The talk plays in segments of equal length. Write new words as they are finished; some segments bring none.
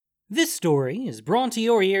This story is brought to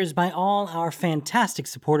your ears by all our fantastic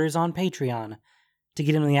supporters on Patreon. To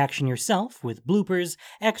get in on the action yourself with bloopers,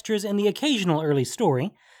 extras, and the occasional early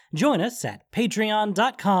story, join us at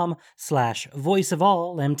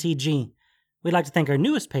patreon.com/voiceofallmtg. We'd like to thank our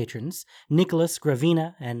newest patrons, Nicholas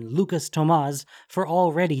Gravina and Lucas Tomaz, for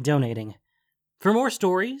already donating. For more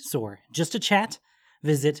stories or just a chat,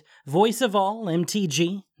 visit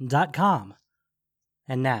voiceofallmtg.com.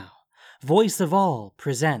 And now, Voice of All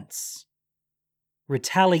presents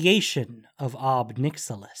Retaliation of Ob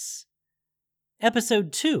Nixilis,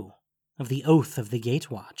 Episode 2 of The Oath of the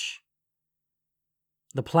Gatewatch.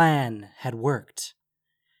 The plan had worked.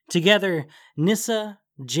 Together, Nissa,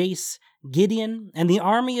 Jace, Gideon, and the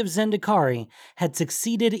army of Zendikari had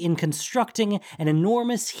succeeded in constructing an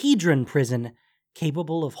enormous Hedron prison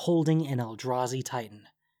capable of holding an Eldrazi Titan.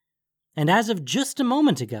 And as of just a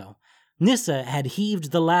moment ago, Nissa had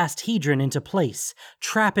heaved the last Hedron into place,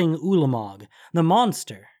 trapping Ulamog, the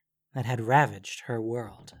monster that had ravaged her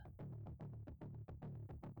world.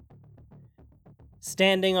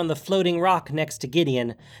 Standing on the floating rock next to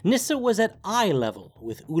Gideon, Nissa was at eye level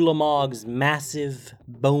with Ulamog's massive,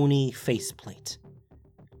 bony faceplate.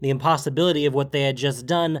 The impossibility of what they had just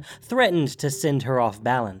done threatened to send her off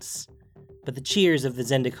balance, but the cheers of the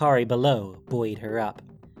Zendikari below buoyed her up.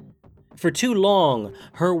 For too long,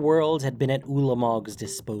 her world had been at Ulamog's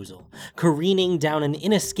disposal, careening down an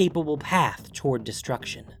inescapable path toward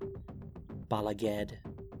destruction. Bala Ged,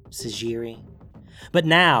 Sejiri. But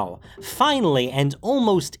now, finally and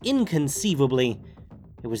almost inconceivably,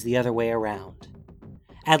 it was the other way around.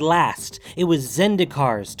 At last, it was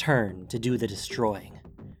Zendikar's turn to do the destroying,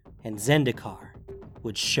 and Zendikar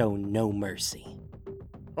would show no mercy.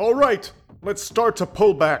 All right, let's start to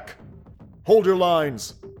pull back. Hold your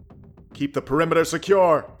lines. Keep the perimeter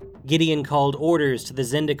secure. Gideon called orders to the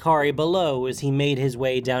Zendikari below as he made his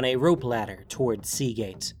way down a rope ladder toward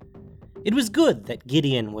Seagate. It was good that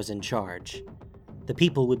Gideon was in charge. The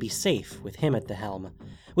people would be safe with him at the helm,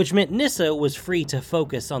 which meant Nissa was free to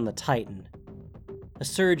focus on the Titan. A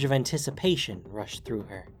surge of anticipation rushed through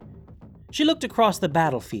her. She looked across the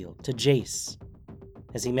battlefield to Jace.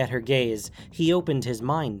 As he met her gaze, he opened his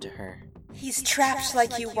mind to her. He's trapped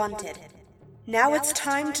like you wanted. Now it's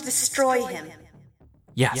time to destroy him.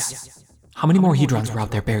 Yes. How many more Hedrons were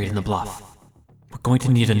out there buried in the bluff? We're going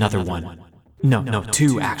to need another one. No,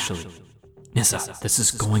 two actually. Nissa, this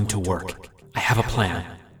is going to work. I have a plan.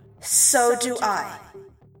 So do I.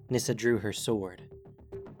 Nissa drew her sword.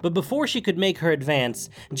 But before she could make her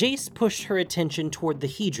advance, Jace pushed her attention toward the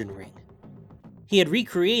Hedron ring. He had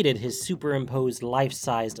recreated his superimposed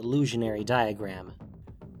life-sized illusionary diagram.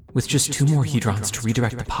 With just 2 more Hedrons to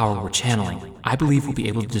redirect the power we're channeling, I believe we'll be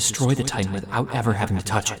able to destroy the Titan without ever having to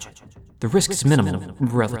touch it. The risk is minimal,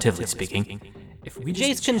 relatively speaking.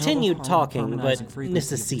 Jace continued talking, but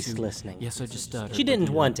Nissa ceased listening. She didn't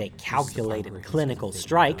want a calculated clinical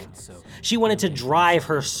strike. She wanted to drive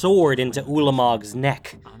her sword into Ulamog's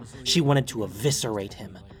neck. She wanted to eviscerate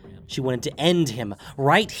him. She wanted to end him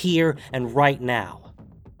right here and right now.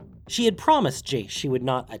 She had promised Jace she would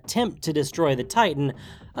not attempt to destroy the Titan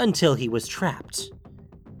until he was trapped.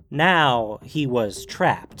 Now he was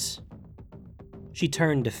trapped. She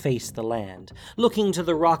turned to face the land, looking to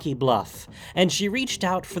the rocky bluff, and she reached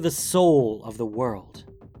out for the soul of the world.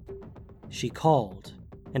 She called,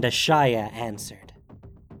 and Ashaya answered.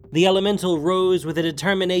 The elemental rose with a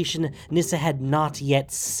determination Nissa had not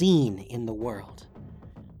yet seen in the world,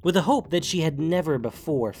 with a hope that she had never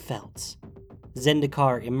before felt.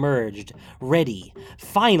 Zendikar emerged, ready,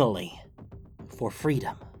 finally, for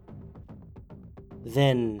freedom.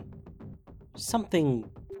 Then, something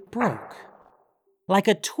broke. Like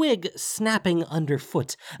a twig snapping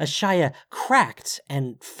underfoot, Ashaya cracked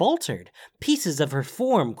and faltered, pieces of her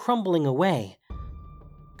form crumbling away.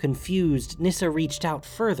 Confused, Nissa reached out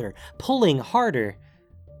further, pulling harder,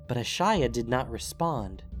 but Ashaya did not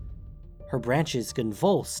respond. Her branches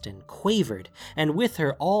convulsed and quavered, and with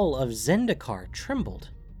her all of Zendikar trembled.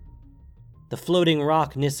 The floating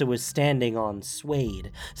rock Nissa was standing on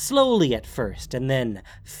swayed, slowly at first, and then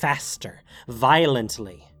faster,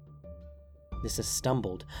 violently. Nissa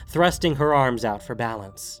stumbled, thrusting her arms out for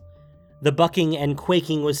balance. The bucking and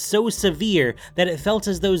quaking was so severe that it felt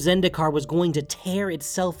as though Zendikar was going to tear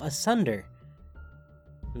itself asunder.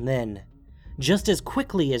 And then, just as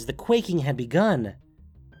quickly as the quaking had begun,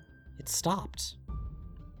 it stopped.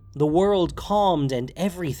 The world calmed and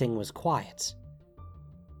everything was quiet.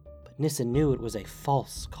 But Nissa knew it was a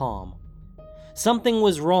false calm. Something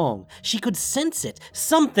was wrong. She could sense it.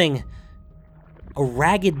 Something... A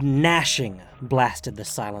ragged gnashing blasted the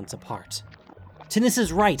silence apart. To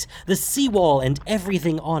Nissa's right, the seawall and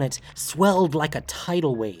everything on it swelled like a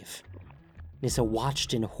tidal wave. Nissa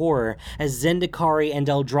watched in horror as Zendikari and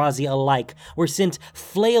Eldrazi alike were sent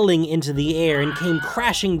flailing into the air and came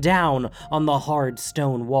crashing down on the hard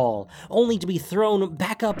stone wall, only to be thrown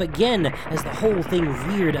back up again as the whole thing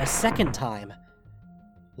reared a second time.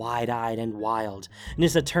 Wide-eyed and wild,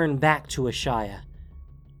 Nissa turned back to Ashaya.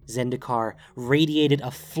 Zendikar radiated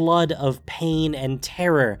a flood of pain and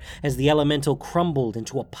terror as the elemental crumbled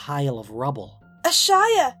into a pile of rubble.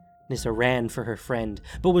 Ashaya! Nissa ran for her friend,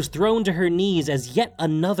 but was thrown to her knees as yet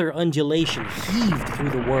another undulation heaved through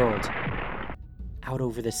the world. Out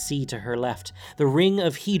over the sea to her left, the ring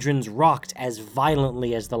of Hedrons rocked as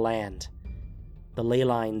violently as the land. The ley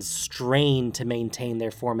lines strained to maintain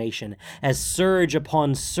their formation as surge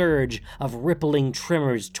upon surge of rippling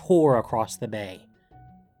tremors tore across the bay.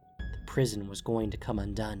 The prison was going to come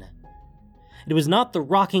undone. It was not the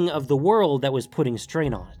rocking of the world that was putting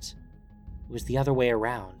strain on it. It was the other way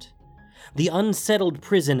around. The unsettled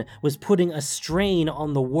prison was putting a strain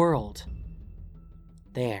on the world.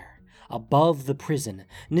 There, above the prison,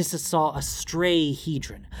 Nissa saw a stray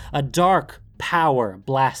Hedron, a dark power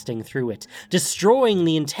blasting through it, destroying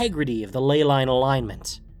the integrity of the ley line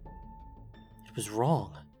alignment. It was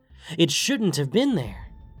wrong. It shouldn't have been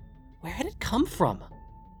there. Where had it come from?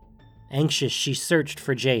 Anxious, she searched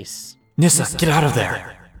for Jace. Nissa, get out of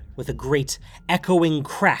there! With a great, echoing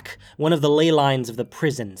crack, one of the ley lines of the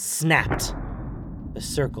prison snapped. The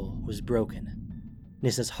circle was broken.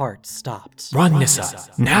 Nissa's heart stopped. Run,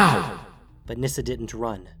 Nissa, now! But Nissa didn't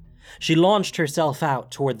run. She launched herself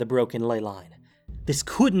out toward the broken ley line. This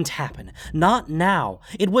couldn't happen. Not now.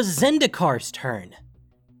 It was Zendikar's turn.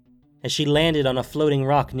 As she landed on a floating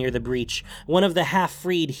rock near the breach, one of the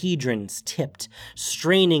half-freed Hedrons tipped,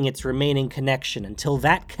 straining its remaining connection until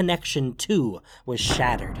that connection, too, was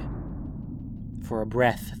shattered. For a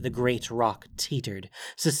breath, the great rock teetered,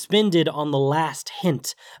 suspended on the last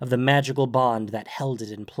hint of the magical bond that held it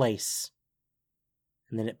in place.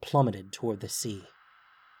 And then it plummeted toward the sea.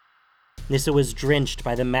 Nissa was drenched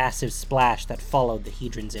by the massive splash that followed the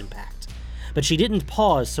Hedron's impact, but she didn't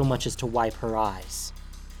pause so much as to wipe her eyes.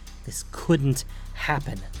 This couldn't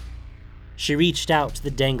happen. She reached out to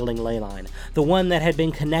the dangling ley line, the one that had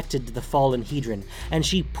been connected to the fallen Hedron, and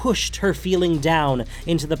she pushed her feeling down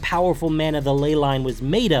into the powerful mana the ley line was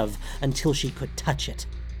made of until she could touch it.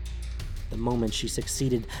 The moment she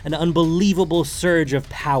succeeded, an unbelievable surge of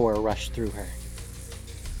power rushed through her.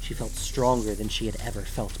 She felt stronger than she had ever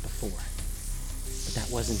felt before. But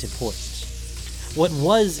that wasn't important. What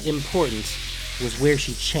was important was where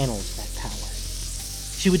she channeled that power.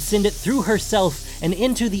 She would send it through herself and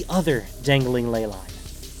into the other dangling ley line.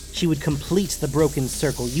 She would complete the broken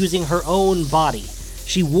circle using her own body.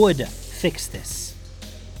 She would fix this.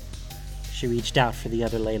 She reached out for the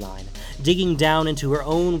other ley line, digging down into her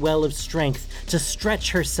own well of strength to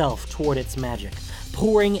stretch herself toward its magic,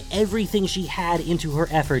 pouring everything she had into her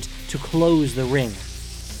effort to close the ring.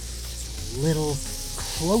 Just a little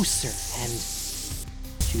closer, and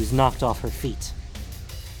she was knocked off her feet.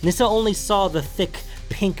 Nissa only saw the thick,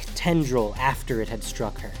 pink tendril after it had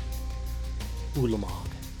struck her. Ulamog.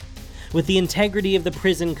 With the integrity of the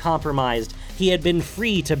prison compromised, he had been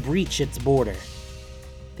free to breach its border.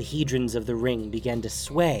 The Hedrons of the ring began to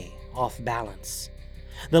sway off balance.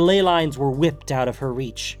 The ley lines were whipped out of her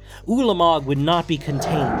reach. Ulamog would not be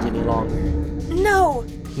contained any longer. No!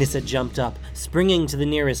 Nissa jumped up, springing to the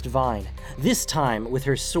nearest vine, this time with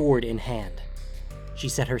her sword in hand. She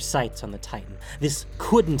set her sights on the Titan. This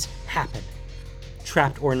couldn't happen.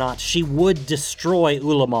 Trapped or not, she would destroy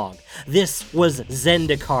Ulamog. This was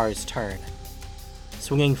Zendikar's turn.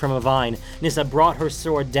 Swinging from a vine, Nissa brought her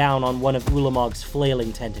sword down on one of Ulamog's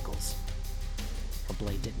flailing tentacles. Her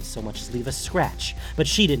blade didn't so much as leave a scratch, but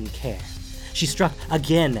she didn't care. She struck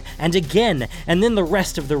again, and then the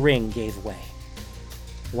rest of the ring gave way.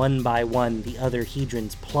 One by one, the other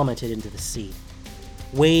Hedrons plummeted into the sea.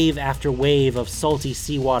 Wave after wave of salty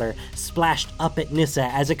seawater splashed up at Nissa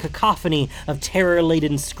as a cacophony of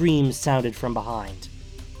terror-laden screams sounded from behind.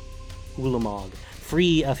 Ulamog,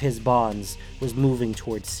 free of his bonds, was moving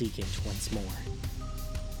towards Seagate once more.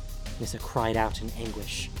 Nissa cried out in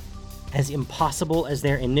anguish. As impossible as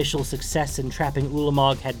their initial success in trapping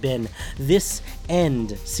Ulamog had been, this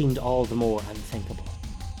end seemed all the more unthinkable.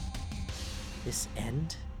 This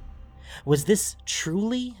end? Was this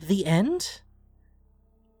truly the end?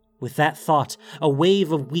 With that thought, a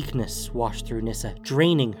wave of weakness washed through Nissa,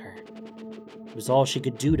 draining her. It was all she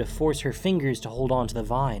could do to force her fingers to hold on to the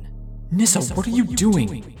vine. Nissa, what are you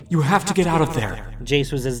doing? You have to get out of there.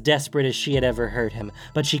 Jace was as desperate as she had ever heard him,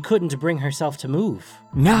 but she couldn't bring herself to move.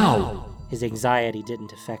 Now! His anxiety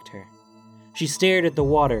didn't affect her. She stared at the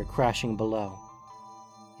water crashing below.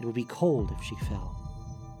 It would be cold if she fell.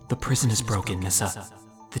 The prison is broken, Nissa.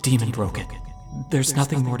 The demon broke it. There's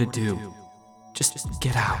nothing more to do. Just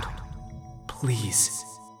get out. Please.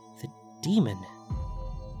 The demon?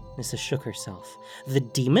 Nissa shook herself. The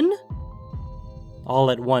demon? All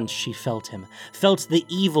at once she felt him, felt the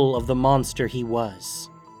evil of the monster he was.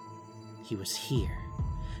 He was here.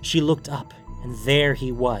 She looked up, and there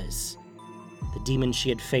he was. The demon she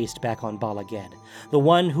had faced back on Bala Ged. The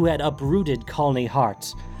one who had uprooted Khalni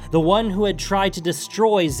Hart. The one who had tried to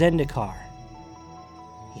destroy Zendikar.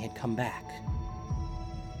 He had come back.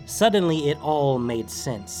 Suddenly it all made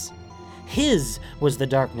sense. His was the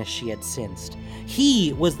darkness she had sensed.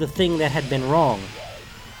 He was the thing that had been wrong.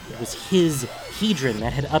 It was his Hedron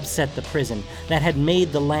that had upset the prison, that had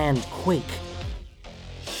made the land quake.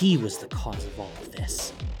 He was the cause of all of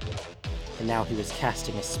this. And now he was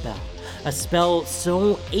casting a spell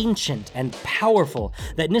so ancient and powerful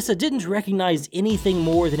that Nissa didn't recognize anything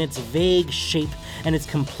more than its vague shape and its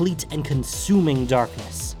complete and consuming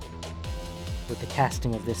darkness. With the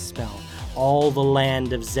casting of this spell, all the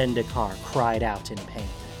land of Zendikar cried out in pain.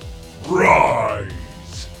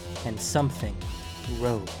 Rise! And something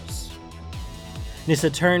rose. Nissa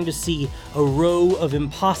turned to see a row of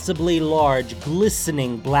impossibly large,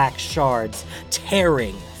 glistening black shards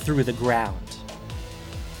tearing through the ground.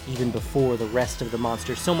 Even before the rest of the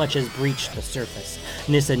monster so much as breached the surface,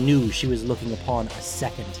 Nissa knew she was looking upon a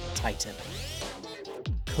second titan.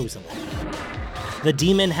 Kozilek. The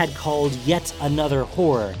demon had called yet another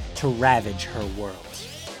horror to ravage her world.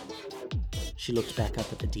 She looked back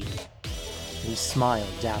up at the demon, and he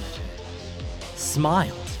smiled down at her.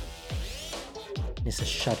 Smiled? Nissa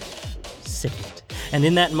shuddered, sickened, and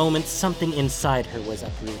in that moment something inside her was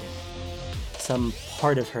uprooted. Some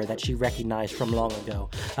part of her that she recognized from long ago,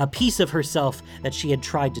 a piece of herself that she had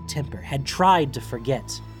tried to temper, had tried to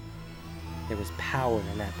forget. There was power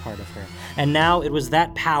in that part of her, and now it was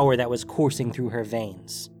that power that was coursing through her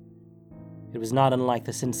veins. It was not unlike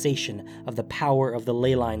the sensation of the power of the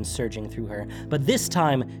ley lines surging through her, but this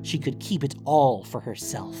time she could keep it all for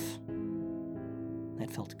herself.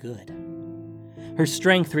 That felt good. Her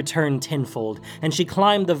strength returned tenfold, and she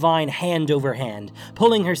climbed the vine hand over hand,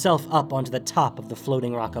 pulling herself up onto the top of the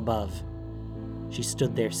floating rock above. She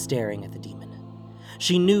stood there staring at the demon.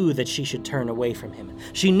 She knew that she should turn away from him.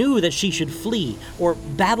 She knew that she should flee, or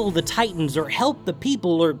battle the Titans, or help the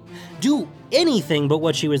people, or do anything but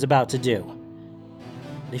what she was about to do.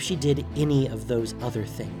 But if she did any of those other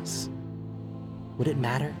things, would it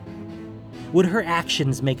matter? Would her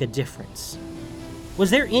actions make a difference? Was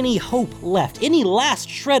there any hope left, any last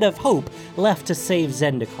shred of hope left to save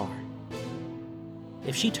Zendikar?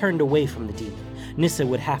 If she turned away from the demon, Nissa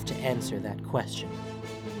would have to answer that question.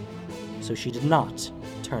 So she did not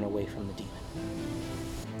turn away from the demon.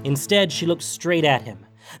 Instead, she looked straight at him,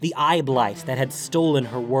 the eye blight that had stolen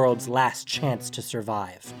her world's last chance to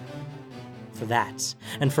survive. For that,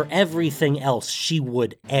 and for everything else, she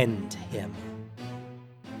would end him.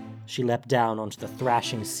 She leapt down onto the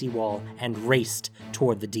thrashing seawall and raced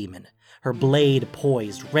toward the demon, her blade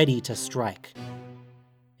poised, ready to strike.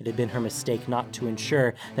 It had been her mistake not to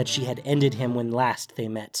ensure that she had ended him when last they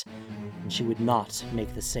met, and she would not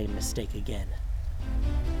make the same mistake again.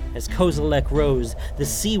 As Kozilek rose, the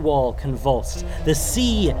seawall convulsed, the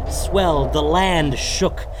sea swelled, the land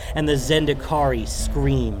shook, and the Zendikari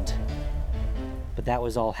screamed. But that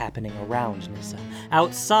was all happening around Nissa,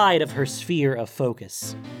 outside of her sphere of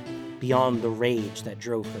focus, beyond the rage that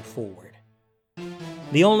drove her forward.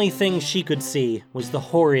 The only thing she could see was the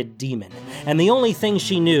horrid demon, and the only thing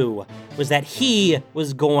she knew was that he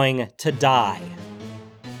was going to die.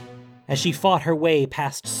 As she fought her way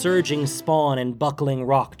past surging spawn and buckling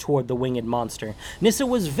rock toward the winged monster, Nissa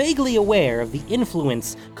was vaguely aware of the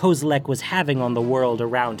influence Kozilek was having on the world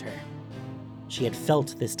around her. She had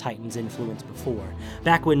felt this Titan's influence before,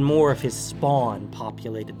 back when more of his spawn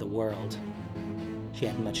populated the world. She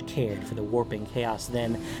hadn't much cared for the warping chaos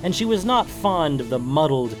then, and she was not fond of the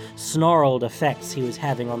muddled, snarled effects he was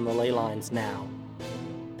having on the ley lines now.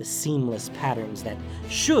 The seamless patterns that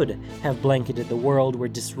should have blanketed the world were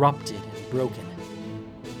disrupted and broken.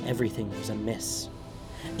 Everything was amiss.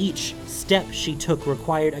 Each step she took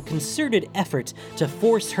required a concerted effort to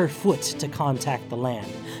force her foot to contact the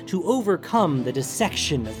land, to overcome the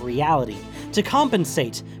dissection of reality, to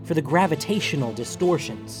compensate for the gravitational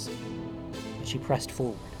distortions. But she pressed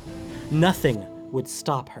forward. Nothing would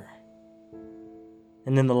stop her.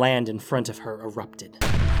 And then the land in front of her erupted.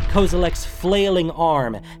 Kozilek's flailing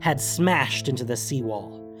arm had smashed into the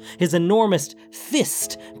seawall. his enormous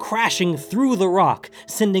fist crashing through the rock,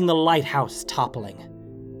 sending the lighthouse toppling.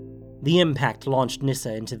 The impact launched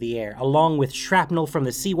Nissa into the air, along with shrapnel from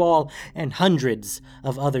the seawall and hundreds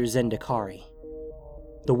of other Zendikari.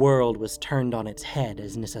 The world was turned on its head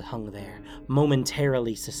as Nissa hung there,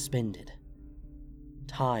 momentarily suspended.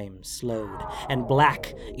 Time slowed, and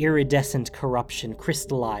black, iridescent corruption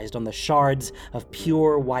crystallized on the shards of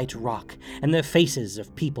pure white rock and the faces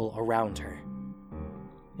of people around her.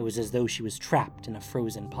 It was as though she was trapped in a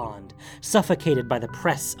frozen pond, suffocated by the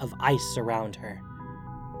press of ice around her.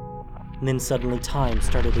 And then suddenly time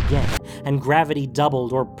started again, and gravity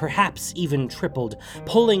doubled or perhaps even tripled,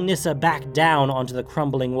 pulling Nissa back down onto the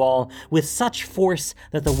crumbling wall with such force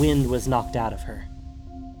that the wind was knocked out of her.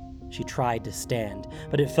 She tried to stand,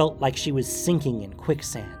 but it felt like she was sinking in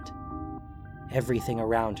quicksand. Everything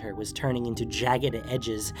around her was turning into jagged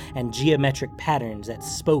edges and geometric patterns that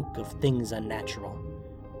spoke of things unnatural.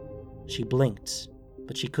 She blinked,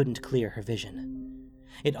 but she couldn't clear her vision.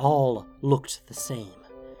 It all looked the same.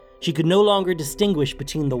 She could no longer distinguish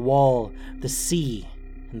between the wall, the sea,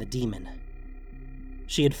 and the demon.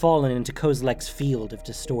 She had fallen into Kozilek's field of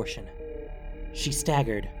distortion. She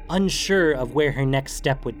staggered, unsure of where her next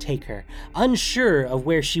step would take her, unsure of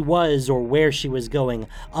where she was or where she was going,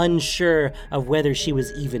 unsure of whether she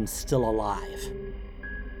was even still alive.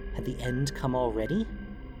 Had the end come already?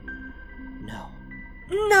 No.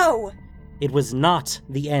 No! It was not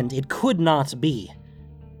the end. It could not be.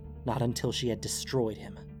 Not until she had destroyed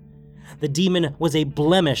him. The demon was a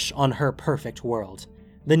blemish on her perfect world.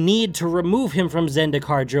 The need to remove him from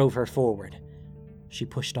Zendikar drove her forward. She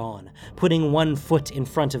pushed on, putting one foot in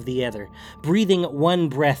front of the other, breathing one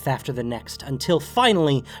breath after the next, until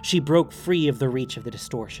finally she broke free of the reach of the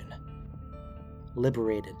distortion.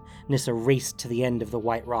 Liberated, Nissa raced to the end of the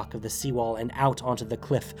white rock of the seawall and out onto the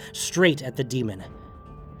cliff, straight at the demon.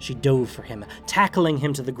 She dove for him, tackling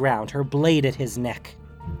him to the ground, her blade at his neck.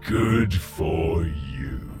 Good for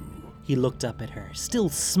you. He looked up at her, still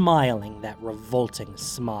smiling that revolting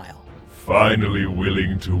smile. Finally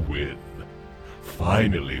willing to win.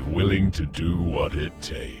 Finally willing to do what it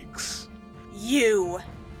takes. You!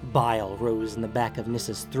 Bile rose in the back of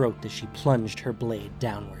Nissa's throat as she plunged her blade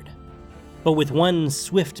downward. But with one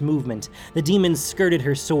swift movement, the demon skirted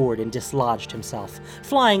her sword and dislodged himself,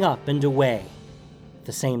 flying up and away, at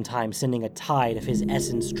the same time sending a tide of his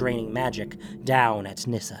essence-draining magic down at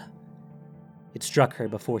Nissa. It struck her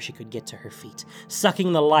before she could get to her feet,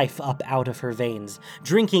 sucking the life up out of her veins,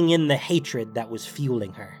 drinking in the hatred that was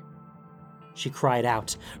fueling her. She cried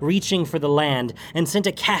out, reaching for the land, and sent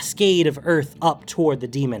a cascade of earth up toward the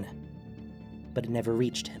demon. But it never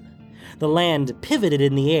reached him. The land pivoted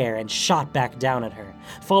in the air and shot back down at her,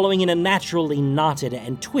 following in a naturally knotted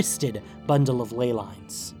and twisted bundle of ley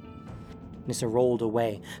lines. Nissa rolled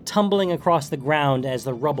away, tumbling across the ground as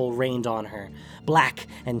the rubble rained on her, black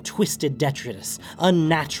and twisted detritus,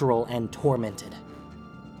 unnatural and tormented.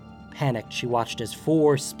 Panicked, she watched as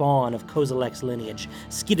 4 spawn of Kozilek's lineage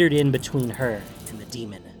skittered in between her and the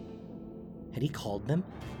demon. Had he called them?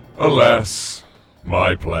 Alas,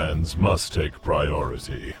 my plans must take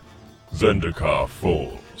priority. Zendikar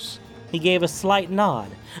falls. He gave a slight nod,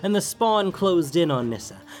 and the spawn closed in on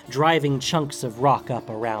Nissa, driving chunks of rock up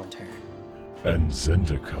around her. And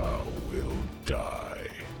Zendikar will die.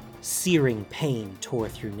 Searing pain tore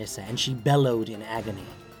through Nissa, and she bellowed in agony.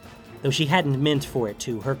 Though she hadn't meant for it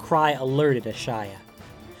to, her cry alerted Ashaya.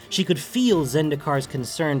 She could feel Zendikar's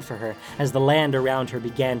concern for her as the land around her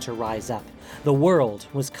began to rise up. The world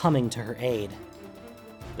was coming to her aid.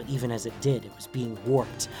 But even as it did, it was being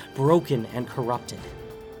warped, broken, and corrupted.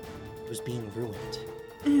 It was being ruined.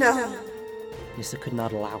 No. Nissa could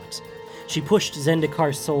not allow it. She pushed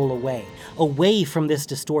Zendikar's soul away from this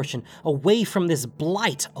distortion, away from this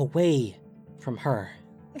blight, away from her.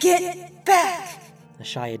 Get back!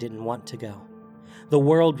 Ashaya didn't want to go. The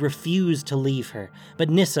world refused to leave her, but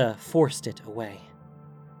Nissa forced it away.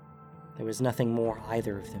 There was nothing more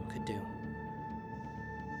either of them could do.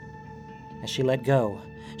 As she let go,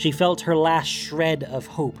 she felt her last shred of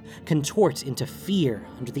hope contort into fear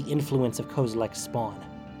under the influence of Kozilek's spawn.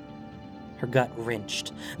 Her gut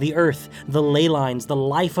wrenched. The earth, the ley lines, the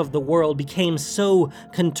life of the world became so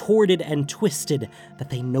contorted and twisted that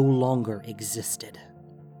they no longer existed.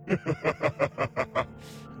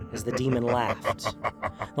 As the demon laughed,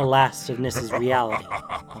 the last of Nissa's reality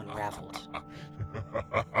unraveled.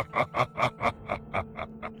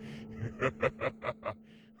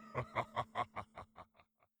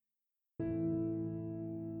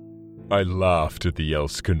 I laughed at the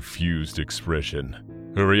elf's confused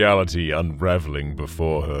expression, her reality unraveling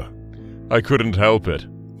before her. I couldn't help it.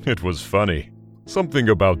 It was funny. Something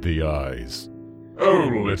about the eyes.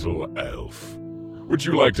 Oh, little elf. Would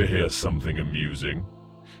you like to hear something amusing?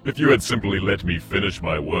 If you had simply let me finish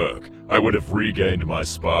my work, I would have regained my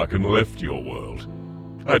spark and left your world.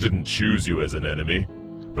 I didn't choose you as an enemy,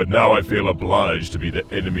 but now I feel obliged to be the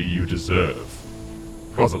enemy you deserve.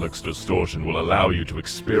 Kozilek's distortion will allow you to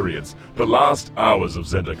experience the last hours of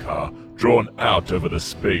Zendikar drawn out over the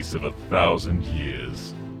space of 1,000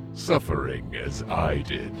 years, suffering as I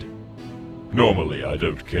did. Normally, I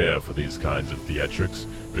don't care for these kinds of theatrics,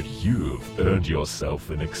 but you've earned yourself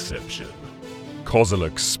an exception.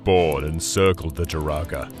 Kozilek's spawn encircled the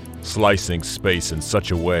Jaraga, slicing space in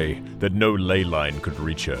such a way that no ley line could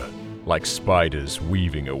reach her, like spiders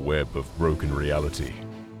weaving a web of broken reality.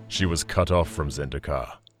 She was cut off from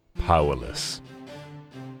Zendikar, powerless.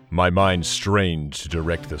 My mind strained to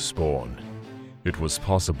direct the spawn. It was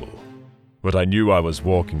possible, but I knew I was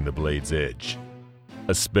walking the blade's edge.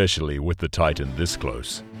 Especially with the Titan this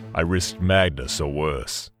close, I risked madness or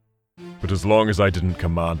worse. But as long as I didn't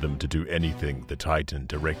command them to do anything the Titan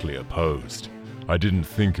directly opposed, I didn't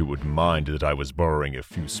think it would mind that I was borrowing a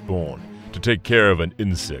few spawn to take care of an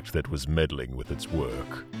insect that was meddling with its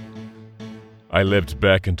work. I leapt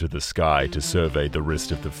back into the sky to survey the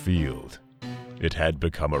rest of the field. It had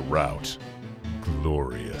become a rout.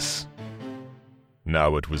 Glorious.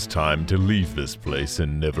 Now it was time to leave this place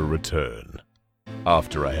and never return.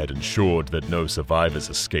 After I had ensured that no survivors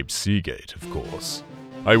escaped Seagate, of course.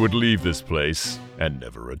 I would leave this place and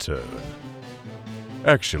never return.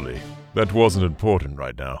 Actually, that wasn't important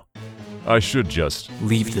right now. I should just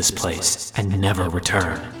Leave this place and never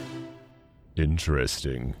return.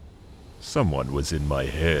 Interesting. Someone was in my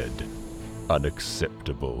head.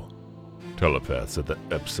 Unacceptable. Telepaths are the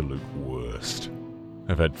absolute worst.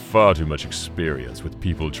 I've had far too much experience with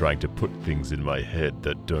people trying to put things in my head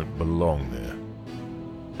that don't belong there.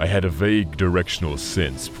 I had a vague directional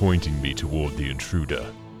sense pointing me toward the intruder,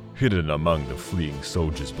 hidden among the fleeing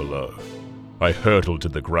soldiers below. I hurtled to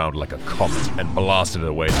the ground like a comet and blasted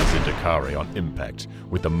away the Zendikari on impact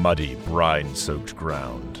with the muddy, brine-soaked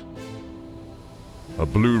ground. A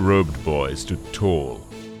blue-robed boy stood tall,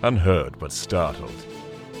 unheard but startled.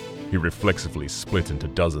 He reflexively split into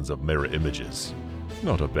dozens of mirror images.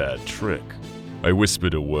 Not a bad trick. I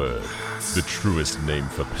whispered a word, the truest name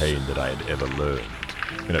for pain that I had ever learned.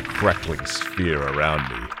 In a crackling sphere around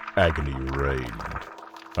me, agony reigned.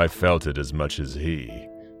 I felt it as much as he,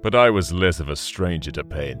 but I was less of a stranger to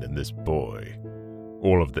pain than this boy.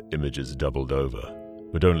 All of the images doubled over,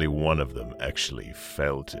 but only one of them actually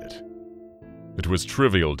felt it. It was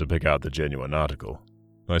trivial to pick out the genuine article.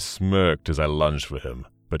 I smirked as I lunged for him,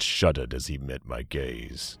 but shuddered as he met my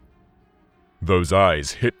gaze. Those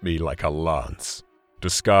eyes hit me like a lance.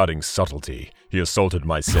 Discarding subtlety, he assaulted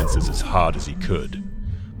my senses as hard as he could.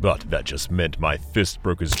 But that just meant my fist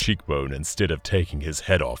broke his cheekbone instead of taking his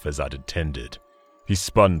head off as I'd intended. He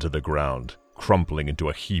spun to the ground, crumpling into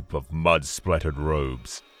a heap of mud-splattered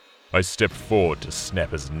robes. I stepped forward to snap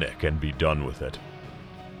his neck and be done with it.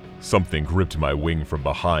 Something gripped my wing from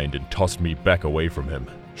behind and tossed me back away from him,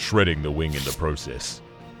 shredding the wing in the process.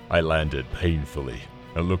 I landed painfully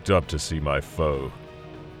and looked up to see my foe.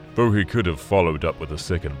 Though he could have followed up with a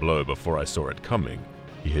second blow before I saw it coming,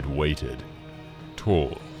 he had waited.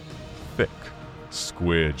 Tall, thick,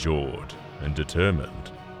 square-jawed, and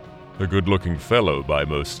determined. A good-looking fellow by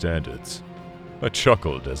most standards. I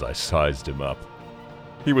chuckled as I sized him up.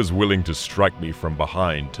 He was willing to strike me from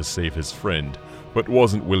behind to save his friend, but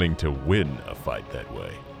wasn't willing to win a fight that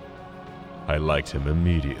way. I liked him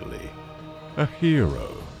immediately. A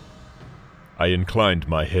hero. I inclined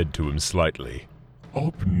my head to him slightly.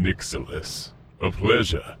 Ob Nixilis, a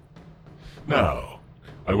pleasure. Now,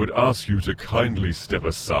 I would ask you to kindly step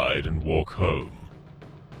aside and walk home.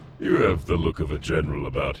 You have the look of a general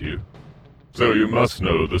about you, so you must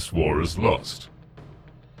know this war is lost.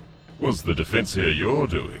 Was the defense here your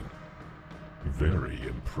doing? Very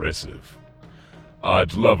impressive.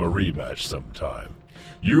 I'd love a rematch sometime.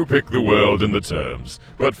 You pick the world and the terms,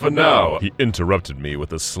 but for now... He interrupted me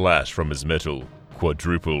with a slash from his metal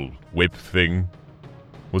quadruple whip thing.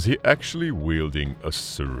 Was he actually wielding a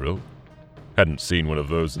Cyril? Hadn't seen one of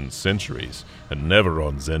those in centuries, and never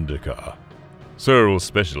on Zendikar. Cyril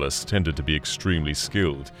specialists tended to be extremely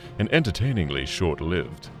skilled and entertainingly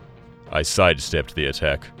short-lived. I sidestepped the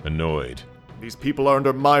attack, annoyed. These people are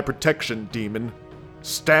under my protection, demon.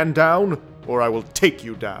 Stand down, or I will take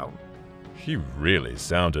you down. He really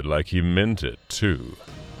sounded like he meant it, too.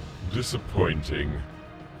 Disappointing.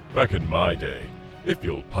 Back in my day, if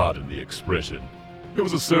you'll pardon the expression, there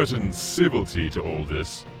was a certain civility to all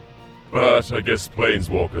this. But I guess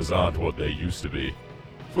planeswalkers aren't what they used to be.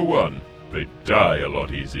 For one, They die a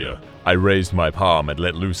lot easier. I raised my palm and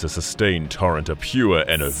let loose a sustained torrent of pure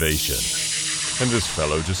enervation. And this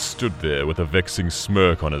fellow just stood there with a vexing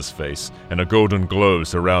smirk on his face and a golden glow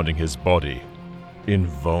surrounding his body.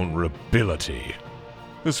 Invulnerability.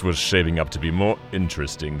 This was shaping up to be more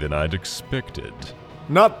interesting than I'd expected.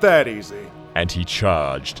 Not that easy. And he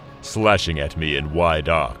charged, slashing at me in wide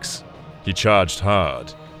arcs. He charged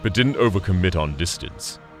hard, but didn't overcommit on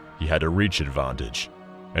distance. He had a reach advantage,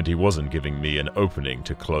 and he wasn't giving me an opening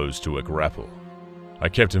to close to a grapple. I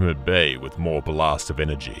kept him at bay with more blast of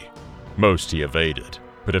energy. Most he evaded,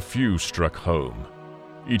 but a few struck home.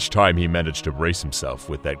 Each time he managed to brace himself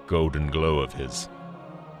with that golden glow of his.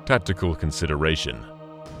 Tactical consideration.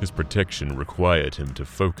 His protection required him to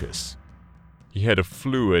focus. He had a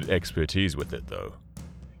fluid expertise with it, though.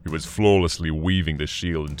 He was flawlessly weaving the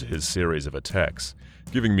shield into his series of attacks,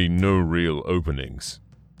 giving me no real openings.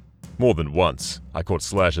 More than once, I caught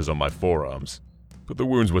slashes on my forearms, but the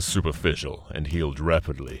wounds were superficial and healed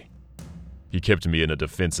rapidly. He kept me in a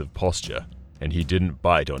defensive posture, and he didn't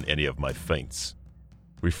bite on any of my feints.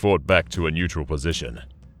 We fought back to a neutral position.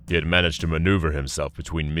 He had managed to maneuver himself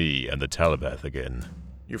between me and the telepath again.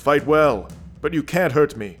 You fight well, but you can't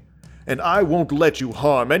hurt me, and I won't let you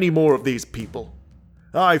harm any more of these people.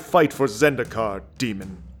 I fight for Zendikar,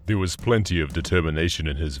 demon. There was plenty of determination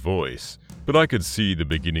in his voice, but I could see the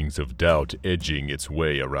beginnings of doubt edging its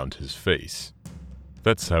way around his face.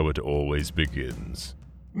 That's how it always begins.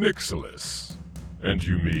 Nixilis. And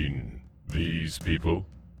you mean these people?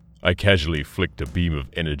 I casually flicked a beam of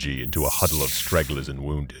energy into a huddle of stragglers and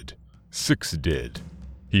wounded. 6 dead.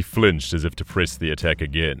 He flinched as if to press the attack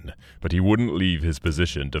again, but he wouldn't leave his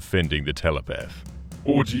position defending the telepath.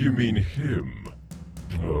 Or do you mean him?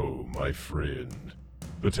 Oh, my friend.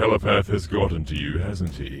 The telepath has gotten to you,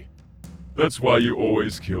 hasn't he? That's why you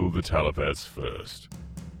always kill the telepaths first.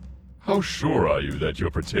 How sure are you that you're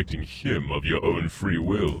protecting him of your own free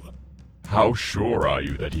will? How sure are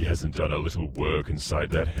you that he hasn't done a little work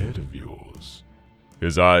inside that head of yours?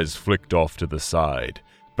 His eyes flicked off to the side,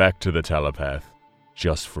 back to the telepath,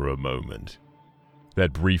 just for a moment.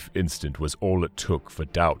 That brief instant was all it took for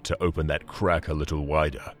doubt to open that crack a little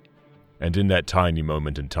wider. And in that tiny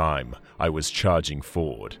moment in time, I was charging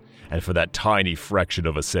forward, and for that tiny fraction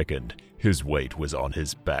of a second, his weight was on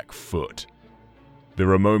his back foot.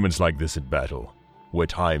 There are moments like this in battle, where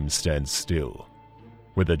time stands still,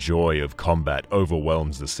 where the joy of combat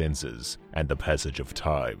overwhelms the senses and the passage of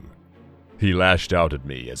time. He lashed out at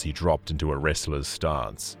me as he dropped into a wrestler's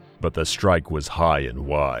stance, but the strike was high and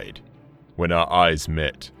wide. When our eyes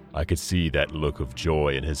met, I could see that look of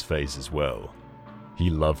joy in his face as well. He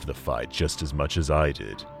loved the fight just as much as I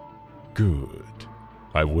did. Good.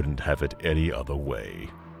 I wouldn't have it any other way.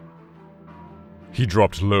 He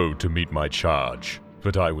dropped low to meet my charge,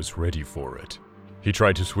 but I was ready for it. He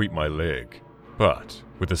tried to sweep my leg, but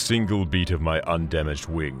with a single beat of my undamaged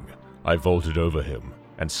wing, I vaulted over him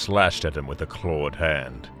and slashed at him with a clawed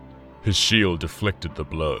hand. His shield deflected the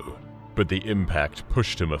blow, but the impact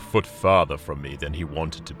pushed him a foot farther from me than he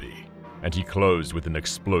wanted to be, and he closed with an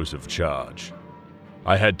explosive charge.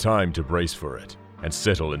 I had time to brace for it and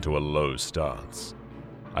settle into a low stance.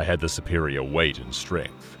 I had the superior weight and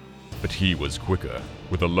strength, but he was quicker,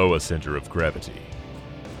 with a lower center of gravity.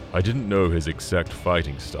 I didn't know his exact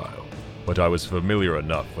fighting style, but I was familiar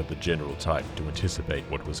enough with the general type to anticipate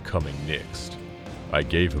what was coming next. I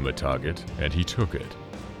gave him a target, and he took it.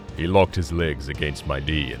 He locked his legs against my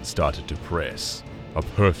knee and started to press, a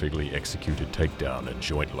perfectly executed takedown and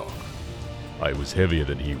joint lock. I was heavier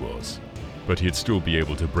than he was, but he'd still be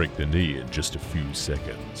able to break the knee in just a few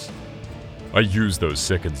seconds. I used those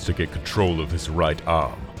seconds to get control of his right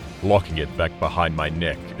arm, locking it back behind my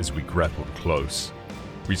neck as we grappled close.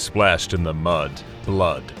 We splashed in the mud,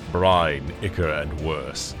 blood, brine, ichor, and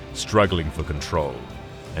worse, struggling for control,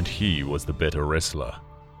 and he was the better wrestler.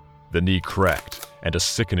 The knee cracked, and a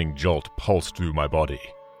sickening jolt pulsed through my body.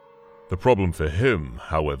 The problem for him,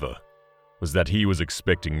 however, was that he was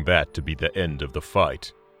expecting that to be the end of the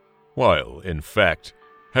fight, while, in fact,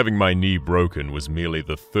 having my knee broken was merely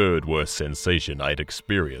the third worst sensation I'd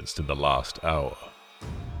experienced in the last hour.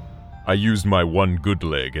 I used my one good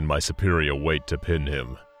leg and my superior weight to pin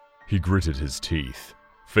him. He gritted his teeth,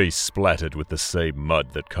 face splattered with the same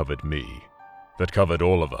mud that covered me, that covered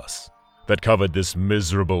all of us, that covered this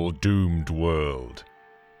miserable, doomed world.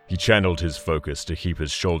 He channeled his focus to keep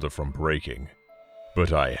his shoulder from breaking.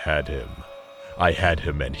 But I had him. I had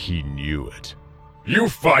him, and he knew it. You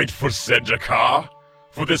fight for Zendikar?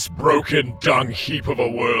 For this broken dung heap of a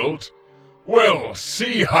world? Well,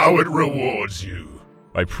 see how it rewards you.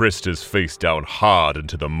 I pressed his face down hard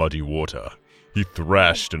into the muddy water, He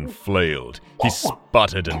thrashed and flailed. He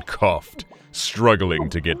sputtered and coughed, struggling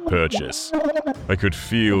to get purchase. I could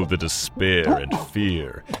feel the despair and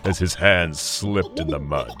fear as his hands slipped in the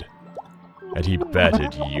mud, and he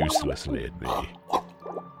batted uselessly at me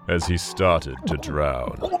as he started to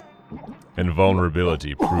drown.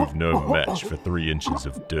 Invulnerability proved no match for 3 inches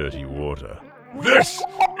of dirty water. This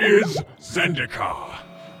is Zendikar,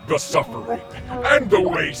 the suffering, and the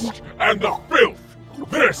waste, and the filth.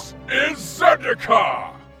 This is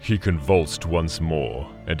Zendikar! He convulsed once more,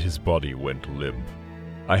 and his body went limp.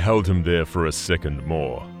 I held him there for a second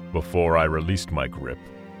more, before I released my grip,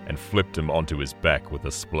 and flipped him onto his back with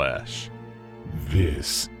a splash.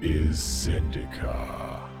 This is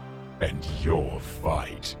Zendikar, and your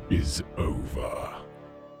fight is over.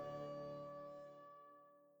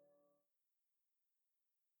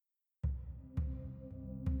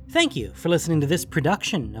 Thank you for listening to this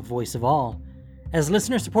production of Voice of All. As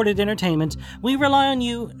listener-supported entertainment, we rely on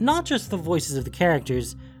you, not just the voices of the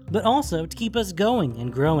characters, but also to keep us going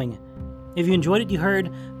and growing. If you enjoyed what you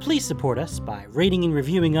heard, please support us by rating and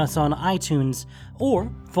reviewing us on iTunes,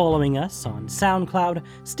 or following us on SoundCloud,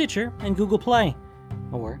 Stitcher, and Google Play,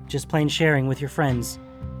 or just plain sharing with your friends.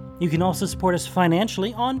 You can also support us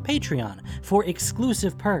financially on Patreon for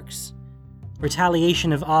exclusive perks.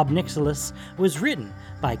 Retaliation of Ob Nixilis was written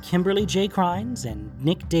by Kimberly J. Crines and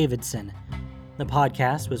Nick Davidson. The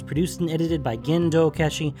podcast was produced and edited by Gin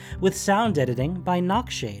Dokeshi, with sound editing by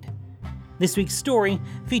Nockshade. This week's story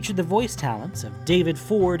featured the voice talents of David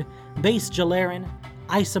Ford, Bass Jalarin,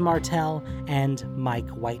 Isa Martell, and Mike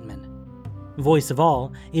Whiteman. Voice of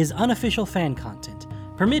All is unofficial fan content,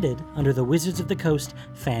 permitted under the Wizards of the Coast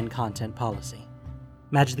fan content policy.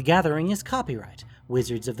 Magic the Gathering is copyright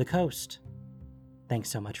Wizards of the Coast. Thanks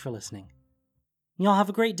so much for listening. Y'all have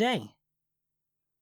a great day.